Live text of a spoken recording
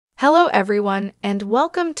Hello everyone, and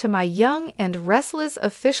welcome to my Young and Restless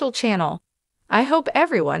official channel. I hope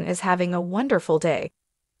everyone is having a wonderful day.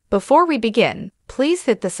 Before we begin, please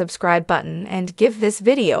hit the subscribe button and give this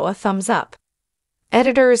video a thumbs up.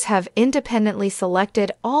 Editors have independently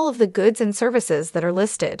selected all of the goods and services that are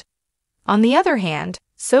listed. On the other hand,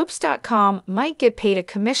 Soaps.com might get paid a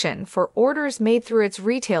commission for orders made through its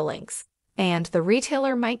retail links, and the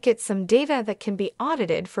retailer might get some data that can be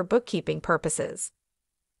audited for bookkeeping purposes.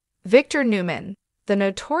 Victor Newman, the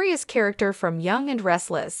notorious character from Young and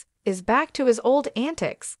Restless, is back to his old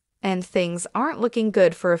antics, and things aren't looking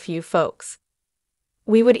good for a few folks.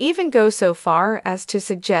 We would even go so far as to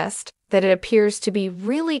suggest that it appears to be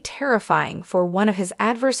really terrifying for one of his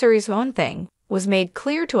adversaries. One thing was made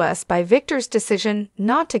clear to us by Victor's decision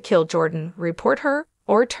not to kill Jordan, report her,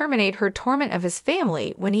 or terminate her torment of his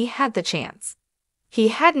family when he had the chance. He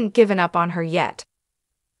hadn't given up on her yet.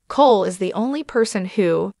 Cole is the only person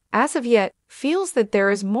who, as of yet, feels that there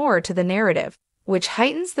is more to the narrative, which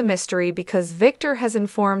heightens the mystery because Victor has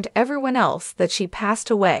informed everyone else that she passed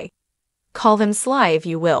away. Call him Sly if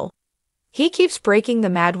you will. He keeps breaking the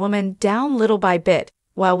madwoman down little by bit,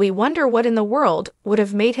 while we wonder what in the world would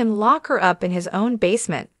have made him lock her up in his own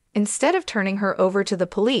basement instead of turning her over to the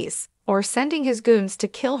police or sending his goons to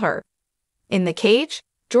kill her. In the cage,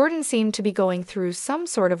 Jordan seemed to be going through some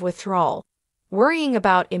sort of withdrawal, worrying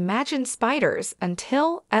about imagined spiders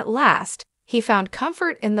until, at last, he found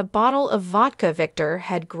comfort in the bottle of vodka Victor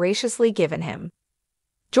had graciously given him.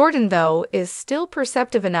 Jordan, though, is still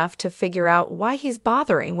perceptive enough to figure out why he's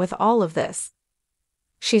bothering with all of this.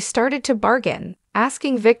 She started to bargain,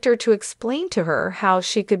 asking Victor to explain to her how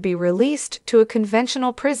she could be released to a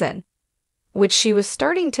conventional prison, which she was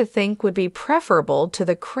starting to think would be preferable to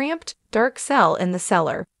the cramped, dark cell in the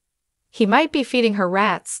cellar. He might be feeding her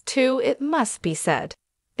rats, too, it must be said.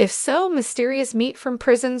 If so, mysterious meat from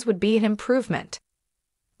prisons would be an improvement.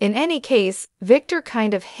 In any case, Victor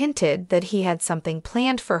kind of hinted that he had something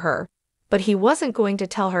planned for her, but he wasn't going to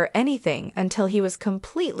tell her anything until he was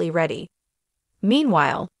completely ready.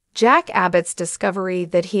 Meanwhile, Jack Abbott's discovery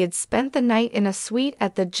that he had spent the night in a suite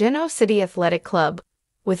at the Genoa City Athletic Club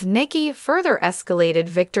with Nikki further escalated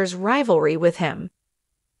Victor's rivalry with him.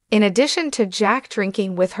 In addition to Jack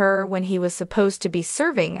drinking with her when he was supposed to be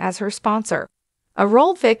serving as her sponsor, a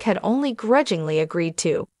role Vic had only grudgingly agreed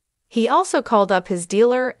to, he also called up his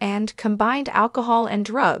dealer and combined alcohol and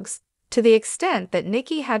drugs to the extent that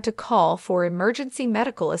Nikki had to call for emergency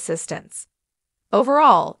medical assistance.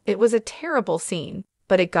 Overall, it was a terrible scene,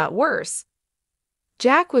 but it got worse.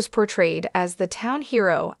 Jack was portrayed as the town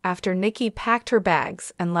hero after Nikki packed her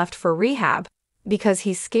bags and left for rehab, because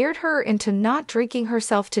he scared her into not drinking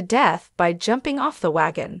herself to death by jumping off the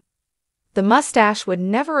wagon. The mustache would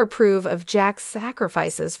never approve of Jack's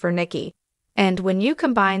sacrifices for Nikki, and when you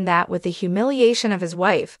combine that with the humiliation of his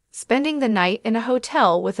wife spending the night in a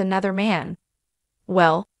hotel with another man,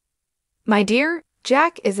 well, my dear,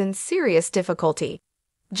 Jack is in serious difficulty.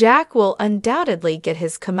 Jack will undoubtedly get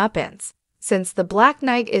his comeuppance, since the Black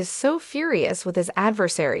Knight is so furious with his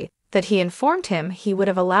adversary that he informed him he would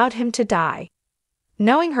have allowed him to die.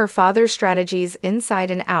 Knowing her father's strategies inside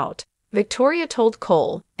and out, Victoria told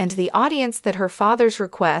Cole and the audience that her father's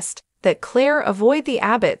request that Claire avoid the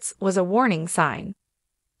Abbotts was a warning sign.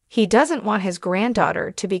 He doesn't want his granddaughter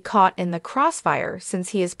to be caught in the crossfire since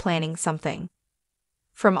he is planning something.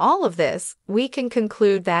 From all of this, we can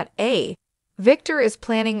conclude that A. Victor is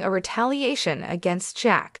planning a retaliation against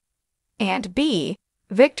Jack, and B.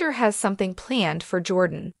 Victor has something planned for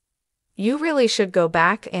Jordan. You really should go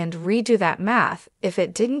back and redo that math if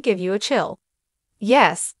it didn't give you a chill.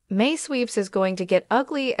 Yes, May Sweeps is going to get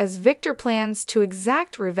ugly as Victor plans to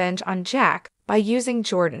exact revenge on Jack by using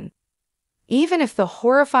Jordan. Even if the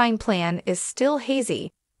horrifying plan is still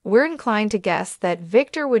hazy, we're inclined to guess that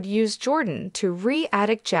Victor would use Jordan to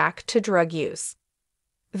re-addict Jack to drug use.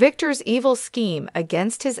 Victor's evil scheme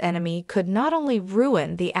against his enemy could not only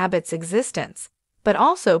ruin the Abbotts' existence, but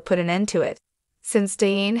also put an end to it. Since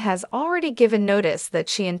Diane has already given notice that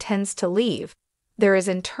she intends to leave, there is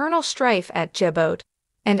internal strife at Jebote,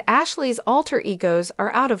 and Ashley's alter egos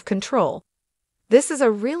are out of control. This is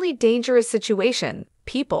a really dangerous situation,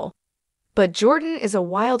 people. But Jordan is a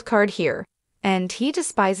wild card here, and he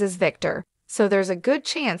despises Victor, so there's a good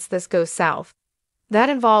chance this goes south. That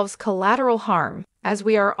involves collateral harm, as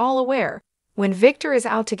we are all aware. When Victor is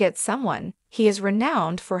out to get someone, he is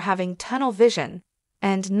renowned for having tunnel vision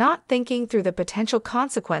and not thinking through the potential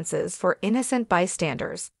consequences for innocent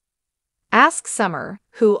bystanders. Ask Summer,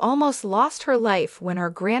 who almost lost her life when her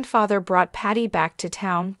grandfather brought Patty back to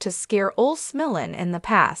town to scare old Smillan in the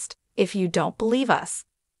past, if you don't believe us.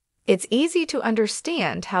 It's easy to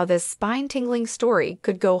understand how this spine-tingling story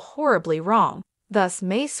could go horribly wrong, thus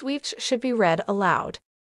May Sweeps should be read aloud.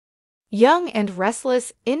 Young and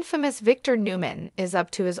restless, infamous Victor Newman is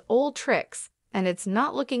up to his old tricks, and it's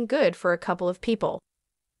not looking good for a couple of people.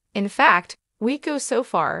 In fact, we go so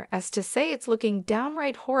far as to say it's looking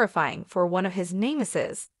downright horrifying for one of his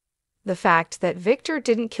nemesis. The fact that Victor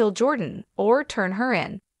didn't kill Jordan or turn her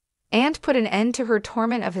in, and put an end to her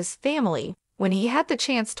torment of his family when he had the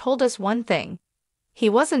chance told us one thing. He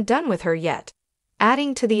wasn't done with her yet.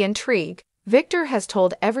 Adding to the intrigue, Victor has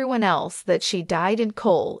told everyone else that she died and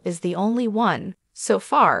Cole is the only one, so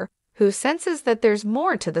far, who senses that there's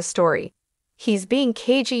more to the story. He's being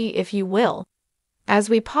cagey, if you will. As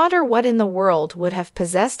we ponder what in the world would have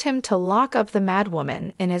possessed him to lock up the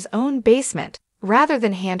madwoman in his own basement, rather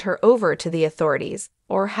than hand her over to the authorities,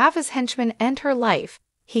 or have his henchmen end her life,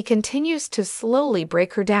 he continues to slowly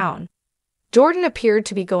break her down. Jordan appeared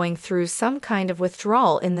to be going through some kind of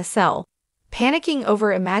withdrawal in the cell, panicking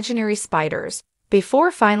over imaginary spiders,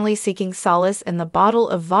 before finally seeking solace in the bottle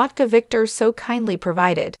of vodka Victor so kindly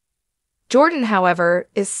provided. Jordan, however,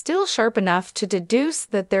 is still sharp enough to deduce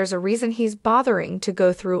that there's a reason he's bothering to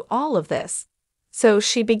go through all of this. So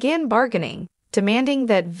she began bargaining, demanding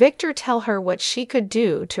that Victor tell her what she could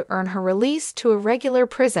do to earn her release to a regular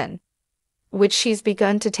prison, which she's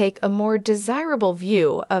begun to take a more desirable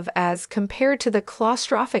view of as compared to the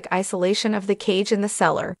claustrophic isolation of the cage in the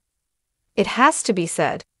cellar. It has to be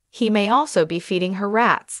said, he may also be feeding her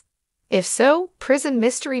rats. If so, prison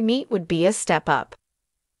mystery meat would be a step up.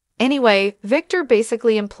 Anyway, Victor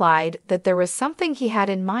basically implied that there was something he had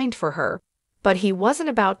in mind for her, but he wasn't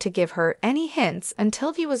about to give her any hints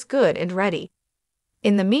until he was good and ready.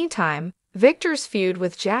 In the meantime, Victor's feud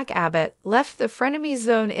with Jack Abbott left the frenemy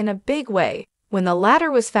zone in a big way when the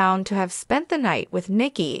latter was found to have spent the night with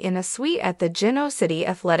Nikki in a suite at the Geno City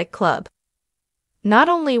Athletic Club. Not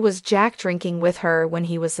only was Jack drinking with her when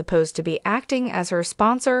he was supposed to be acting as her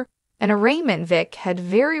sponsor, an arraignment Vic had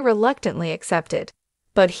very reluctantly accepted,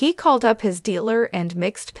 but he called up his dealer and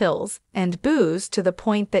mixed pills and booze to the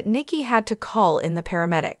point that Nikki had to call in the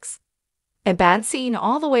paramedics. A bad scene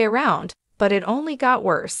all the way around, but it only got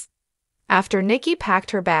worse. After Nikki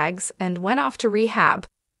packed her bags and went off to rehab,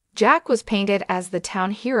 Jack was painted as the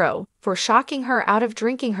town hero for shocking her out of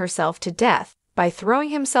drinking herself to death by throwing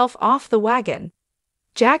himself off the wagon.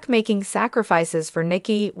 Jack making sacrifices for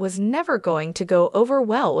Nikki was never going to go over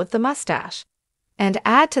well with the mustache. And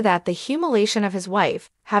add to that the humiliation of his wife,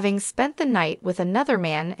 having spent the night with another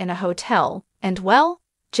man in a hotel, and well,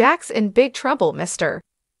 Jack's in big trouble, mister.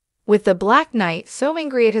 With the Black Knight so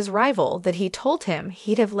angry at his rival that he told him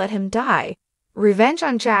he'd have let him die, revenge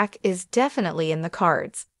on Jack is definitely in the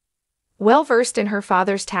cards. Well versed in her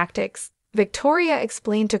father's tactics, Victoria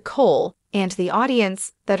explained to Cole and the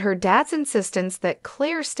audience that her dad's insistence that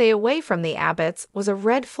Claire stay away from the Abbotts was a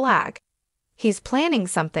red flag. He's planning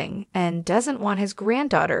something and doesn't want his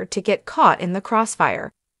granddaughter to get caught in the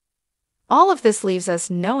crossfire. All of this leaves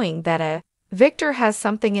us knowing that A. Victor has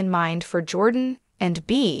something in mind for Jordan, and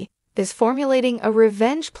B. is formulating a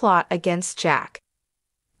revenge plot against Jack.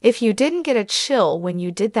 If you didn't get a chill when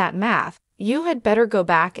you did that math, you had better go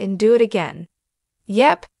back and do it again.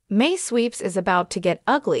 Yep, May Sweeps is about to get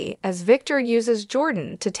ugly as Victor uses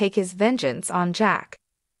Jordan to take his vengeance on Jack.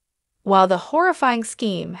 While the horrifying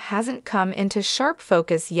scheme hasn't come into sharp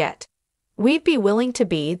focus yet, we'd be willing to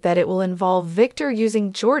be that it will involve Victor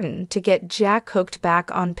using Jordan to get Jack hooked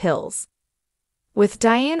back on pills. With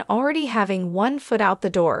Diane already having one foot out the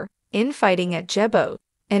door, infighting at Jebo,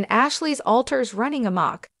 and Ashley's altars running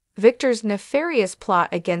amok, Victor's nefarious plot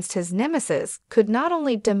against his nemesis could not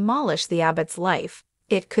only demolish the Abbot's life,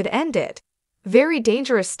 it could end it. Very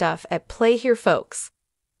dangerous stuff at play here, folks.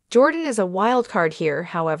 Jordan is a wild card here,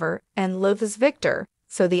 however, and loathes Victor,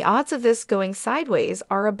 so the odds of this going sideways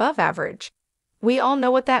are above average. We all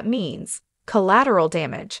know what that means: collateral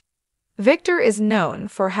damage. Victor is known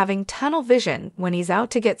for having tunnel vision when he's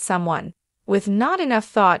out to get someone, with not enough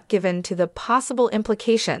thought given to the possible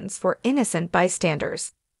implications for innocent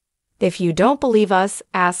bystanders. If you don't believe us,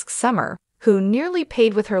 ask Summer, who nearly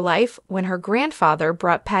paid with her life when her grandfather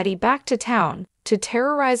brought Patty back to town to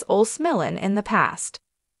terrorize Ol Smillan in the past.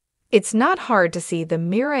 It's not hard to see the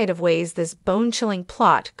myriad of ways this bone-chilling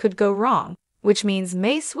plot could go wrong, which means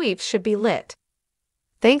May Sweeps should be lit.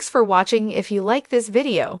 Thanks for watching. If you like this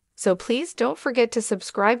video, so please don't forget to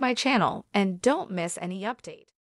subscribe my channel and don't miss any update.